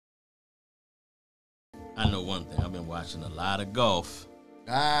I know one thing. I've been watching a lot of golf.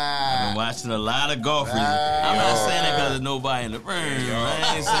 I've been watching a lot of golf recently. I'm not saying that because there's nobody in the room.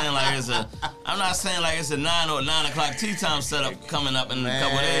 I ain't saying like I'm not saying like it's a 9 or 9 o'clock tea time setup coming up in a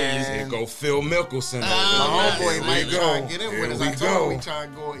couple of days. Here go Phil Mickelson. My homeboy might try to get in with us. I told him he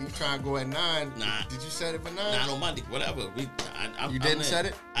trying to go at 9. Nah. Did you set it for 9? 9 on Monday, whatever. You didn't set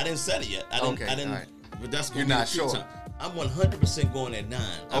it? I didn't set it yet. I didn't. Right. But that's You're gonna be not the sure. time. I'm 100% going at 9.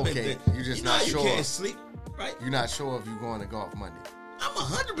 Okay, you're just not sure. You can't sleep, right? You're not sure if you're going to golf Monday. I'm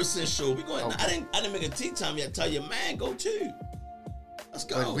 100% sure we going. Okay. I didn't make a tea time yet. Tell your man go too. Let's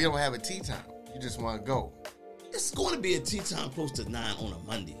go. But we don't have a tea time. You just want to go. It's going to be a tea time close to 9 on a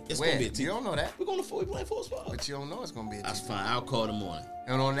Monday. It's Where? going to be a tea. You don't know that. We're going to we playing Forestor. But you don't know it's going to be a tea That's time. fine. I'll call in the morning.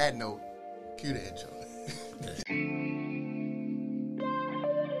 And on that note, cue the intro.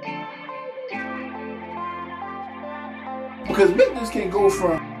 Because business can go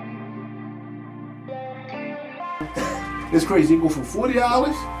from, it's crazy, you go from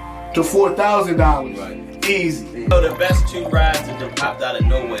 $40 to $4,000. Right. Easy. So the best 2 rides that just popped out of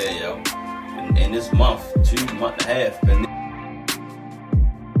nowhere, yo. In this month, 2 month and a half, been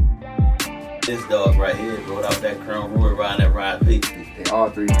this dog right here rode out that Crown Royal riding that Ride Peak. They all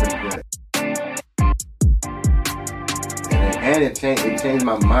three pretty good. And it changed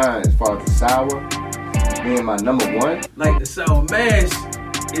my mind as far as the sour being my number one. Like the Sour Mash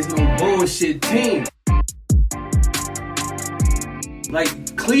is no bullshit team.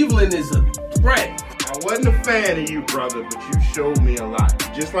 Like Cleveland is a threat. I wasn't a fan of you, brother, but you showed me a lot.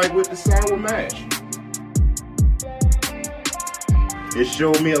 Just like with the Sour Mash. It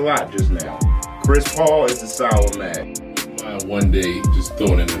showed me a lot just now. Chris Paul is the Sour Mash. One day, just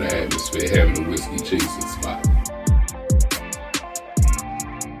throwing it in the atmosphere, having a whiskey chasing spot.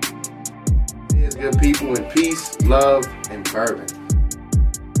 There's good people in peace, love, and bourbon.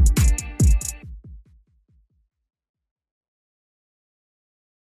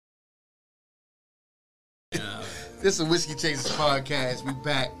 This is a Whiskey Chasers podcast. We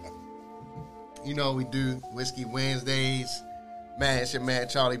back. You know we do Whiskey Wednesdays. Man, it's your man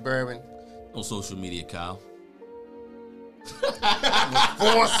Charlie Bourbon. On social media, Kyle.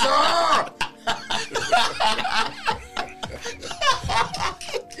 Forestor!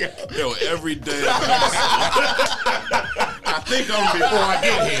 Yo, every day. I think I'm before I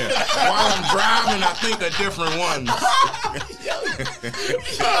get here. While I'm driving, I think of different ones.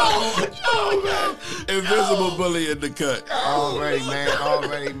 Man. Invisible bully in the cut.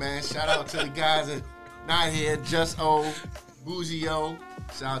 Already, man. Shout out to the guys that not here, Just O, Bougie O.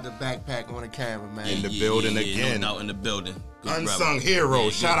 Shout out to Backpack on the camera, man. In the building again. Out in the building. Good Unsung brother. hero. Yeah,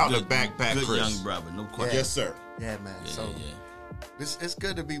 Shout out good, to Backpack good Chris. young brother, no question. Yes, sir. Yeah, man. Yeah, So yeah. it's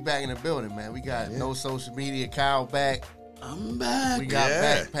good to be back in the building, man. We got no social media. Kyle back. I'm back. We got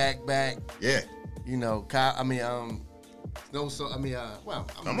Backpack back. Yeah. You know, Kyle. I'm Come on. You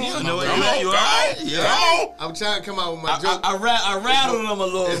know what? Come on. You all right? Come Yeah. on. I'm trying to come out with my joke. I rattled him a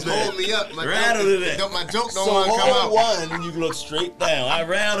little It's bit. holding me up. My Rattled joke, it. my joke don't So want to come hold out. one and you look straight down. I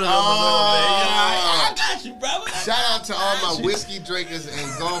rattled him a little bit. I got you, brother. Shout out to all my whiskey drinkers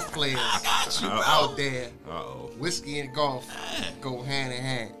and golf players got you, bro. out there. Uh-oh. Whiskey and golf go hand in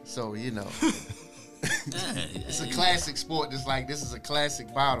hand. So, you know. It's a classic sport. Just like this is a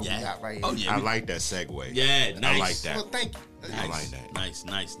classic bottle we got right here. Oh, yeah. I like that segue. Yeah, nice. I like that. Well, thank you. I like that. Nice.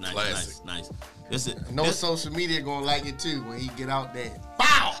 Classic. Nice. Listen, No social media gonna like it too when he get out there.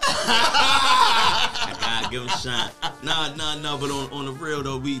 I gotta give him a shot. No. But on the real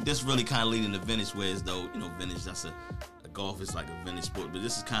though, this really kind of leading to vintage, whereas though vintage that's a golf is like a vintage sport, but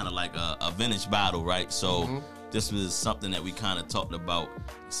this is kind of like a vintage battle, right? So this was something that we kind of talked about.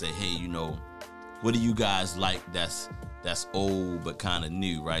 Say, hey, what do you guys like that's old but kind of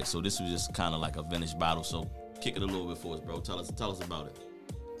new, right? So this was just kind of like a vintage battle. So kick it a little bit for us, bro. Tell us about it.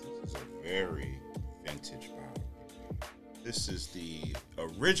 This is a very vintage bottle. This is the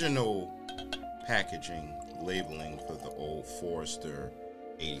original packaging labeling for the old Forestor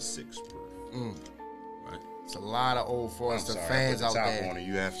 86 proof. Right. It's a lot of old Forestor I'm sorry, fans I out put the top there. on it.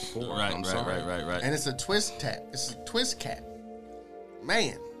 You have to pour. Right. I'm sorry. Right. And it's a twist tap. It's a twist cap.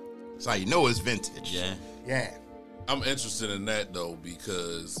 Man. That's how you know it's vintage. Yeah. Yeah. I'm interested in that though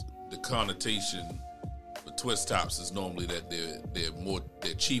because the connotation for twist tops is normally that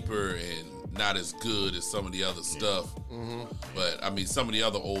they're cheaper and not as good as some of the other stuff. Mm-hmm. But I mean, some of the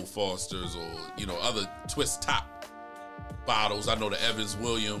other old Foresters or other twist top bottles. I know the Evans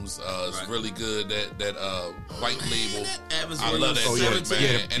Williams is really good. That white label. Evans I love that Williams, shit,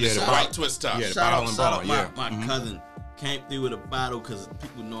 man. And it's a white twist top. Yeah, the Shout bottle out, and shout bottle, out my cousin Came through with a bottle because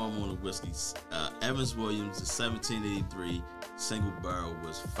people know I'm on the whiskeys. Evans Williams, the 1783 single barrel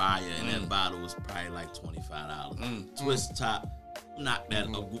was fire, and that bottle was probably like $25. Twist top, knocked that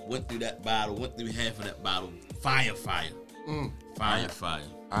up, went through that bottle, went through half of that bottle. Fire. Fire.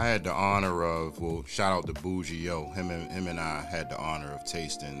 I had the honor of, shout out to Bougie Yo. Him and I had the honor of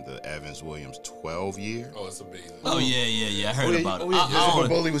tasting the Evans Williams 12 year. Oh, it's amazing. Oh yeah. I heard about it. Mr.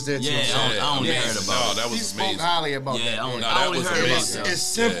 Bowley was there too. I only heard about No, it. that He was spoke amazing. highly about Yeah, that. I only was heard about amazing. that. It's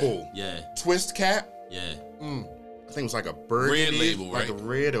simple. Yeah. Twist cap. Yeah. I think it was like a burgundy. Red label, like right? a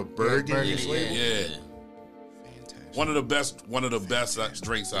red or burgundy. burgundy, label. Yeah. Fantastic. One of the best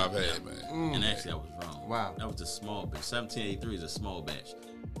drinks I've had, man. And actually, I was wrong. Wow. That was the small batch. 1783 is a small batch.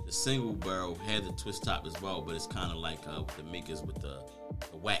 The single barrel had the twist top as well, but it's kind of like with the makers with the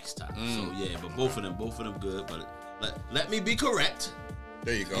wax top. So yeah, but both of them good. But let me be correct.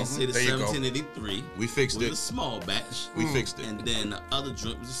 There you go. And say the There you go. 1783 We fixed was it. a small batch. We fixed it. And then the other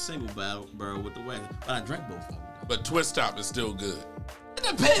drink was a single barrel with the wax. But I drank both of them. But Twist Top is still good.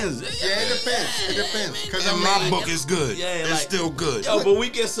 It depends. Yeah, it depends. It depends. Because In my book, it's good. Yeah, it's like- still good. Yo, but we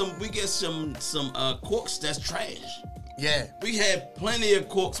get some corks that's trash. yeah. We had plenty of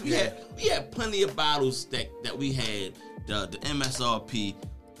corks. We had plenty of bottles that we had the MSRP,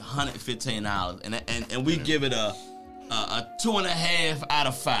 $115, and we give it a 2.5 out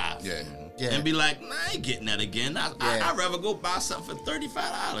of 5. Yeah. Yeah. And be like, nah, I ain't getting that again. I'd rather go buy something for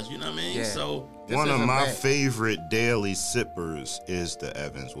 $35. You know what I mean? Yeah. So This One of isn't my bad. favorite daily sippers is the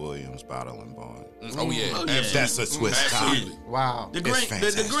Evans Williams Bottle and Bond. Oh yeah. Oh, yeah. Absolutely. That's a twist top. Absolutely. Wow. the It's green, the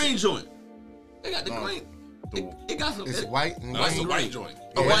fantastic. green joint. They got the green. It got some. Is it white and No, it's a green? white joint.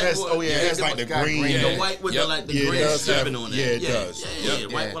 A Yeah, white it has, one. it has like the got green. green. The white with Yep. the Yeah, it green does stripping have- on it. yeah, it does. Yeah,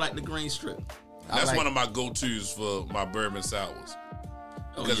 Yep. white Yeah. with like the green strip. That's like- one of my go-tos for my bourbon sours.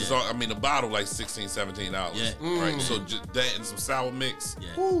 Oh, Because yeah. it's all, I mean, the bottle like $16, $17. Yeah. Right. So just that and some sour mix. Yeah,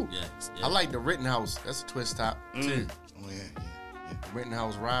 Woo. yeah. I like the Rittenhouse. That's a twist top too. Oh yeah.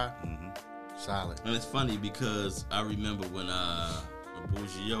 Rittenhouse rye. Solid. And it's funny because I remember when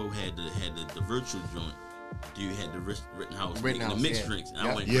Bourgeois had the virtual joint. Dude had the Rittenhouse, Rittenhouse, the mixed yeah. drinks. And I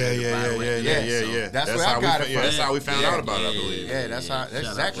Yep. went and Yeah, grabbed the yeah, bottle yeah, right yeah, there. yeah, So, yeah. That's where I got it from. That's how we found out about it, I believe. Yeah, that's Shout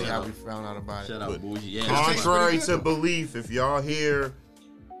exactly out, how shout we found out about Shout it. out, Bougie. Yeah, Contrary to belief, if y'all hear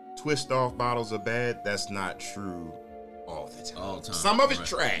twist off bottles are bad, that's not true all the time. all the time. Some of it's Right.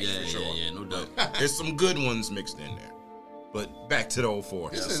 trash, Yeah, for sure. yeah, no doubt. There's some good ones mixed in there. But back to the old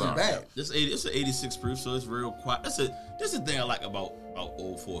Forestor. This isn't Sorry. bad. It's an 86 proof, so it's real quiet. That's the thing I like about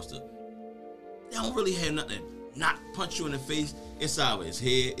Old Forestor. They don't really have nothing not punch you in the face. It's always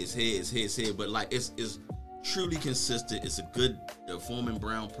here, it's here. But like it's truly consistent. It's a good Foreman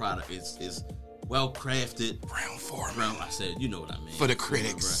Brown product. It's well crafted. Brown Foreman. Brown, I said, you know what I mean. For the Foreman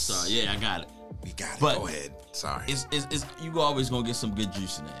critics. Brown. Sorry, yeah, I got it. We got it. But Go ahead. Sorry. It's you always gonna get some good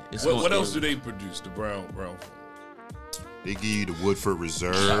juice in there. It's What gonna- else do they produce? The brown. They give you the Woodford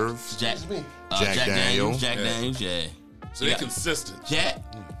Reserve. Jack Jack Daniels. Jack Yeah. Daniels, yeah. So they're consistent. Jack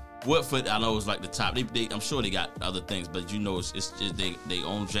Woodford, I know is like the top. I'm sure they got other things, but you know it's just they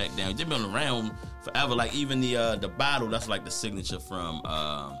own Jack Daniels. They've been around forever. Like even the bottle, that's like the signature from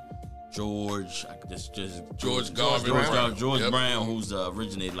George Garvin Brown. George Yep. Brown, who's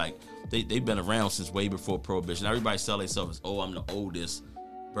originated like they've been around since way before Prohibition. Everybody sell themselves as I'm the oldest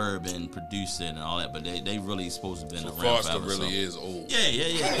bourbon producer and all that, but they really supposed to have been around Foster forever. really so. is old. Yeah.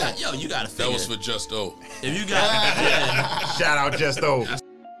 You gotta figure. That was for Just O. if you got Shout out Just O.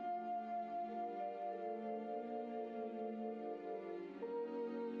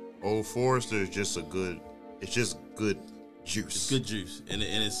 Old Forester is just it's just good juice. It's good juice, and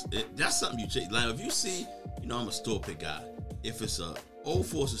that's something you chase. Like if you see, I'm a store pick guy. If it's a Old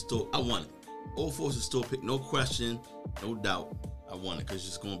Forester store, I want it. Old Forester store pick, no question, no doubt. I want it because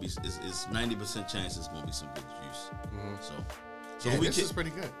it's gonna be it's 90% chance it's gonna be some good juice. So Yeah, we this is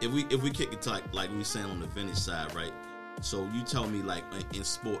pretty good. If we kick it to like we were saying on the vintage side, right? So you tell me like in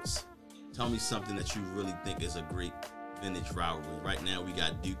sports, tell me something that you really think is a great vintage rivalry. Right now we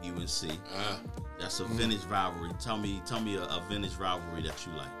got Duke UNC. That's a vintage rivalry. Tell me a vintage rivalry that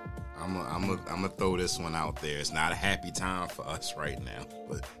you like. I'm gonna throw this one out there. It's not a happy time for us right now,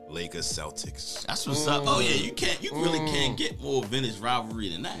 but Lakers Celtics. That's what's up. Oh yeah, you really can't get more vintage rivalry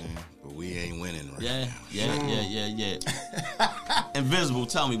than that. But we ain't winning right Yeah, now. yeah. Invisible,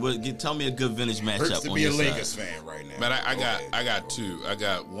 tell me a good vintage matchup. Hurts to on be a your Lakers side. fan right now. Man, I Go ahead. got two. I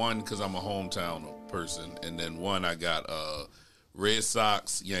got one because I'm a hometown person, and then one I got Red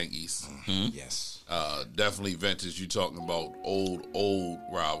Sox Yankees. Yes. Definitely vintage. You talking about old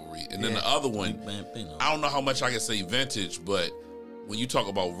rivalry, and then the other one. I don't know how much I can say vintage, but when you talk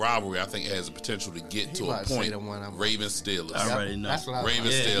about rivalry, I think it has the potential to get to a about to say point. the one I'm- Ravens Steelers. I already know. That's what I was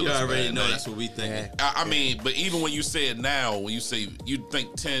Ravens Yeah, Steelers. you already man. know Like, that's what we thinking. Yeah. I mean, but even when you say it now, when you say you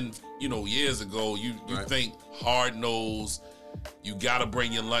think 10, years ago, you Right. think hard nose. You gotta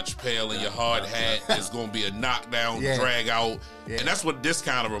bring your lunch pail and your hard hat. It's gonna be a knockdown, Yeah. drag out, Yeah. and that's what this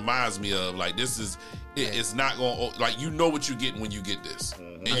kind of reminds me of. Like this is, it's not gonna like you know what you're getting when you get this,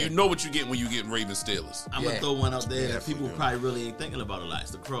 and you know what you're getting when you get Ravens Steelers. I'm gonna throw one out there that Definitely people do. probably really ain't thinking about a lot.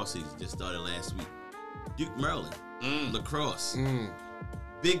 It's lacrosse season just started last week. Duke, Maryland, lacrosse.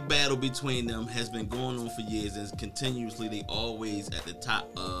 Big battle between them has been going on for years, and continuously they always at the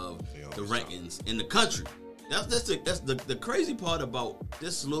top of the rankings in the country. That's the crazy part about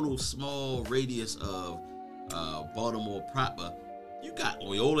this little small radius of Baltimore proper. You got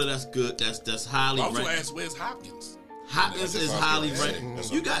Loyola, that's good. That's highly I was gonna ranked. ask, where's Hopkins? Hopkins is highly ranked.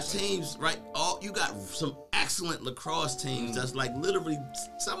 That's You what got I'm saying. teams, right? You got some excellent lacrosse teams that's like literally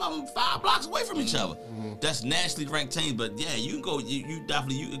some of them 5 blocks away from each other. That's nationally ranked teams. But yeah, you can go. You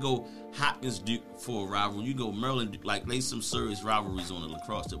definitely you can go Hopkins Duke for a rivalry. You go Maryland Duke, like there's some serious rivalries on the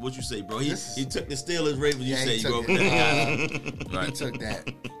lacrosse team. What you say, bro? He took the Steelers Ravens. You Yeah, say he you go. took it. He Right. took that.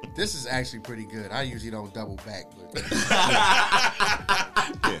 This is actually pretty good. I usually don't double back, but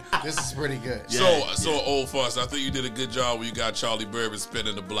this is pretty good. Yeah. So old Foss, I think you did a good job when you got Charlie Bourbon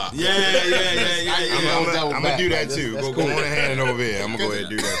spinning the block. Yeah. I'm gonna do that too. That's Go cool. on and hand it over here. I'm gonna go ahead and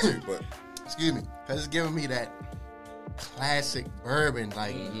do that too. But Excuse me, because it's giving me that classic bourbon.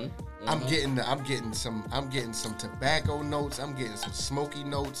 Like I'm getting some tobacco notes. I'm getting some smoky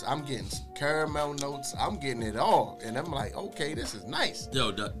notes. I'm getting some caramel notes. I'm getting it all, and I'm like, okay, this is nice.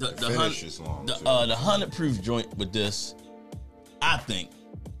 Yo, the finish is long, too. the 100 proof joint with this, I think,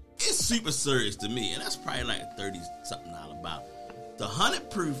 it's super serious to me, and that's probably like a $30-something bottle. The 100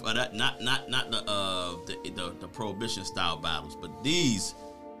 proof of that, not the prohibition style bottles, but these,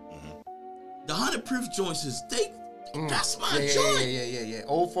 the 100 proof joints is that's my joint. Yeah.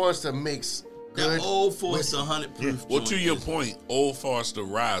 Old Forestor makes good. That old Forestor 100 proof. Well, joint to your is- point, Old Forestor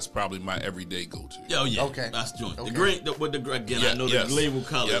Rye is probably my everyday go-to. Yo, yeah, Okay. that's joint. Okay. The green, with the again, I know the label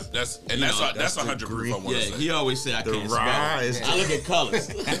colors. Yep, that's You know, that's the 100 proof. green- I want Yeah, to say. he always say I the can't smell rye it. is I look at colors.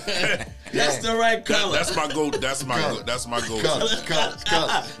 That's the right color. That's my go. That's my go-to.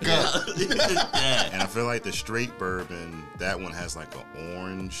 Colors. Yeah. and I feel like the straight bourbon, that one has like an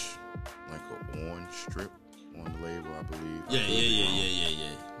orange strip on the label, I believe.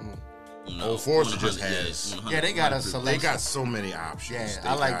 Yeah. Old Forestor just has. Yeah, they got a They selection. got so many options. Yeah, They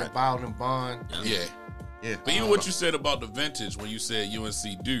I like got- the Bowden and Bond. Yeah. Yeah. But even what you said about the vintage, when you said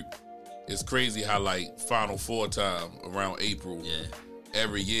UNC Duke, it's crazy how like Final Four time around April, Yeah.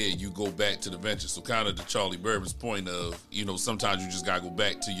 every year you go back to the vintage. So kind of to Charlie Bourbon's point of, sometimes you just gotta go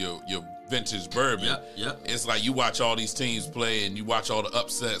back to your vintage bourbon. Yep. It's like you watch all these teams play and you watch all the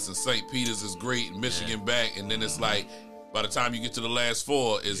upsets, and St. Peter's is great and Michigan back, and then it's like by the time you get to the last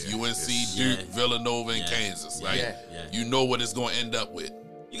four, it's UNC, Duke, Yeah. Villanova, and Yeah. Kansas. Like Yeah. you know what it's gonna end up with.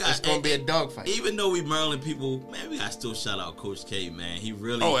 It's gonna be a dogfight. Even though we Maryland people, man, we gotta still shout out Coach K, man. He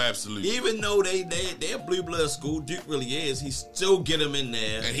really, Oh, absolutely. even though they're blue blood school, Duke really is. He still get them in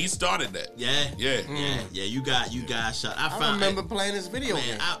there. And he started that. Yeah. Yeah. You guys shot. I remember playing this video man,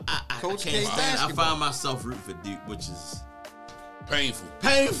 game. I Coach can't K stand it. I basketball. find myself rooting for Duke, which is Painful.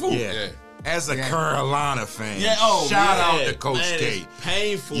 painful. Yeah. As a Yeah. Carolina fan, Yeah, shout man, out to Coach man, K. it's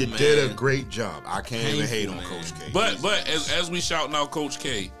painful, You man. did a great job. I can't even hate on Painful, man. Coach K. But as we shouting out Coach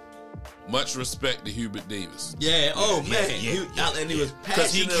K, much respect to Hubert Davis. Yeah. Oh man. yeah, And he was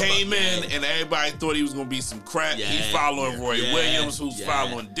Because he passionate came about- in and everybody thought he was going to be some crap. Yeah, He following Roy yeah, Williams, who's yeah,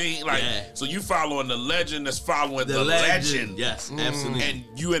 following Dean. Like, yeah. so you following the legend that's following the legend. Yes, absolutely. And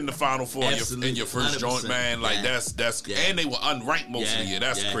you in the Final Four in your first 100%. joint, man. Like, Yeah. that's Yeah. and they were unranked most of the year.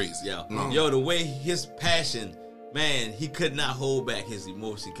 That's crazy. Yeah. Yo, the way his passion, man, he could not hold back his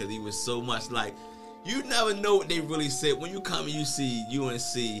emotion because he was so much like, you never know what they really said. When you come and you see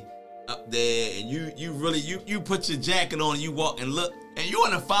UNC up there and you really you put your jacket on and you walk and look and you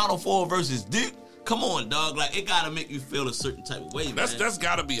in the Final Four versus Duke. Come on, dog. Like, it gotta make you feel a certain type of way, man. That's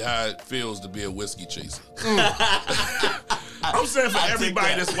got to be how it feels to be a whiskey chaser. I'm saying for I everybody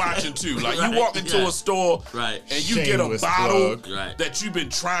take that. that's watching too. Like, Right, you walk into yeah. a store Right. and you get a Shameless bottle plug. Right. that you've been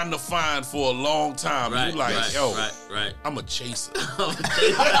trying to find for a long time. Right, You like, right, yo, right. I'm a chaser.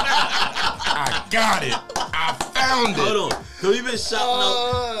 I got it. I found it. Hold on. So we've been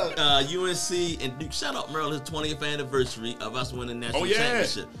shouting out UNC and Duke. Shout out Maryland's 20th anniversary of us winning the national Oh, yeah.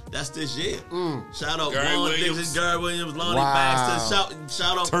 championship. That's this year. Shout out Gary Vaughn Williams. Dixon, Gary Williams, Lonnie Wow. Baxter.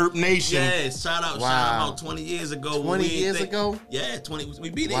 Shout out Terp Nation. Yeah, shout out Wow. about 20 years ago. when 20 we didn't years think- ago? Yeah, 20. We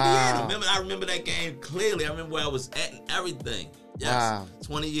beat Wow. Indiana. I remember that game clearly. I remember where I was at and everything. Yes. Wow.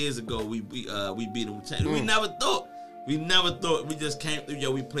 20 years ago, we beat them. We never thought. We just came through.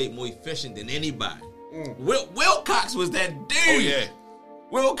 Yo, we played more efficient than anybody. Wilcox was that dude. Oh yeah.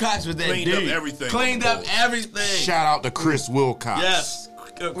 Wilcox was that Cleaned dude. up everything. Cleaned up everything. Shout out to Chris Wilcox. Yes.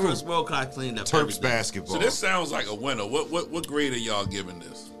 Chris Wilcox cleaned up Terps everything. basketball. So this sounds like a winner. What grade are y'all giving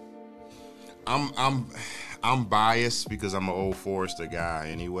this? I'm biased because I'm an old Forestor guy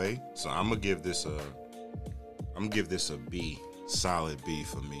anyway. So I'm gonna give this a B, solid B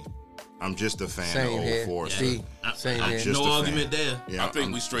for me. I'm just a fan Same of here. old Forestor. B. Same I'm here. just No a argument fan. there. Yeah, I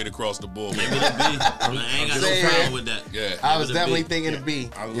think we straight across the board. Give it a B. I ain't got no saying- problem with that. Yeah. I was Give it a definitely B. thinking a B.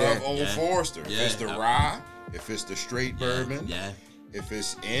 I love Yeah. Old Yeah. Forester. Yeah. If it's the rye, if it's the straight bourbon, Yeah. if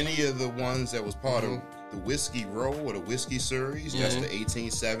it's any of the ones that was part of the whiskey row or the whiskey series, that's the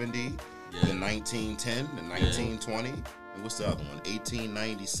 1870, the 1910, the 1920, and what's the other one?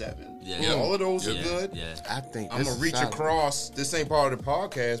 1897. Yeah. All of those are Yeah. good. Yeah. I think I'm this gonna is reach solid. across. This ain't part of the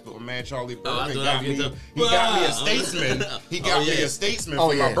podcast, but my man Charlie Oh, I Bourbon thought got I was me. gonna- He got me a Wow. statesman. He got Oh, me yeah. a statesman Oh,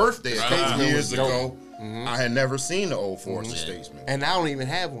 for my yeah. birthday a couple Statesman years was dope. ago. I had never seen the old Forester statesman. And I don't even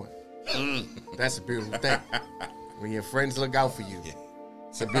have one. That's a beautiful thing. When your friends look out for you,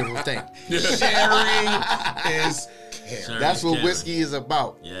 it's a beautiful thing. Sharing is care. Sure. That's what Caring. whiskey is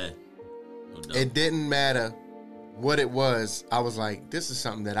about. Yeah. No doubt. It didn't matter what it was. I was like, this is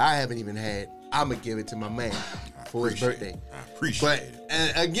something that I haven't even had. I'm going to give it to my man for his birthday. I appreciate But it.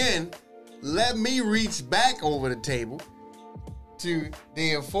 and again, let me reach back over the table to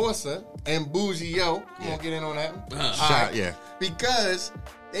the enforcer and Bougie Yo. Come on, get in on that one. All Shot, yeah. Because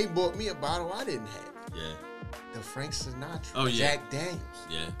they bought me a bottle I didn't have. Yeah. The Frank Sinatra. Oh, yeah. Jack Daniels.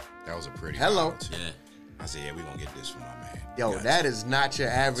 Yeah. That was a pretty Hello. bottle, too. Yeah. I said, yeah, we're going to get this for my man. Yo, Gotcha. that is not your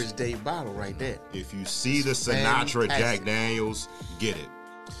average day bottle right there. If you see the Sinatra Fantastic. Jack Daniels, get it.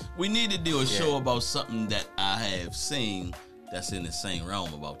 We need to do a show about something that I have seen that's in the same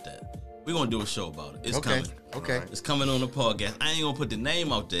realm about that. We're going to do a show about it. It's Okay. coming. Okay. It's coming on the podcast. I ain't going to put the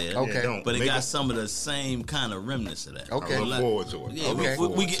name out there. Okay. Yeah, don't. But it Make got some of the same kind of remnants of that. Okay. I look forward to it. Yeah, I look Okay.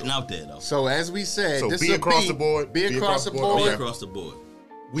 forward we to getting it. out there, though. So as we said, So this be is a across B. the board. Be across the board. Be Okay. across the board.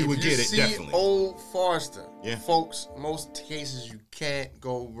 We would If you get it, see definitely. Old Forester, Yeah. folks, most cases you can't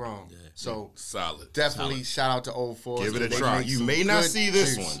go wrong. So Solid. definitely shout out to Old Forester. Give it a They try. make You some may not good see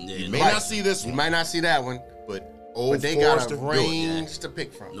this juice. one. Yeah, You no may Right. not see this You one. might not see that one, But Old but they Forester, got a do it. range to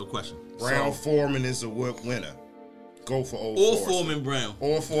pick from. No question. Brown Foreman is a winner. Go for Old Or Forester. Foreman Brown.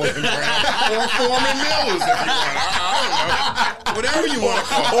 Or Foreman Brown. Or Foreman Mills, if you want. I don't know. Whatever you want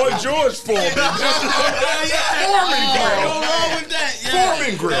to call it. Or George Foreman. Foreman Grill. What's wrong with that? Yeah.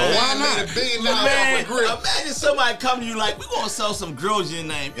 Foreman Grill. Why not? $1 billion Man, off a grill. imagine somebody come to you like, we're going to sell some grills in your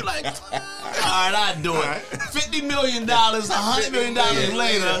name. You're like, all right, I'll do it. $50 million, $100 million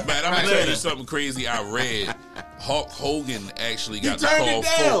later. Man, I'm gonna tell you something crazy. I read Hulk Hogan actually got the turned call it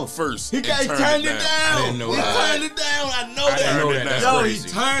down. first. He and turned it down. I didn't know He that. turned it down. I know that. know that. That's Yo, crazy.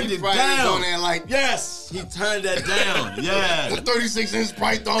 he turned He it probably was down. on there like, Yes, he turned that down. Yeah. 36-inch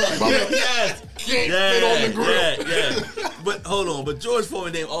python, brother. Yes. Can't fit on the grill. Yeah. But hold on. But George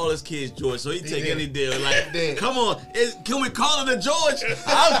Foreman named all his kids George, so he take did. any deal. Like, did. come on, can we call it a George?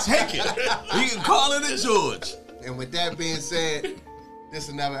 I'll take it. We can call it a George. And with that being said, this is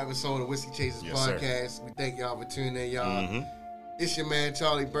another episode of Whiskey Chasers Yes, sir. Podcast. We thank y'all for tuning in, y'all. It's your man,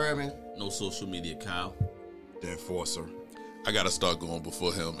 Charlie Bourbon. No social media, Kyle. The Enforcer. I gotta start going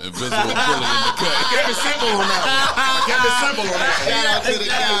before him. Invisible Bullet in the cut. Keep it simple on that one. Keep it simple on that Shout out to the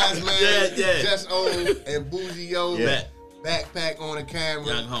guys, man. Yeah. Just Old and Bougie Yo. Yeah. Backpack on the camera.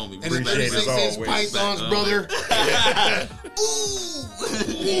 Young homie. And the Appreciate it as 36-inch always. pythons, Back, brother.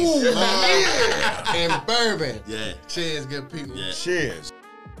 Ooh. And bourbon. Yeah. Cheers, good people. Yeah. Cheers.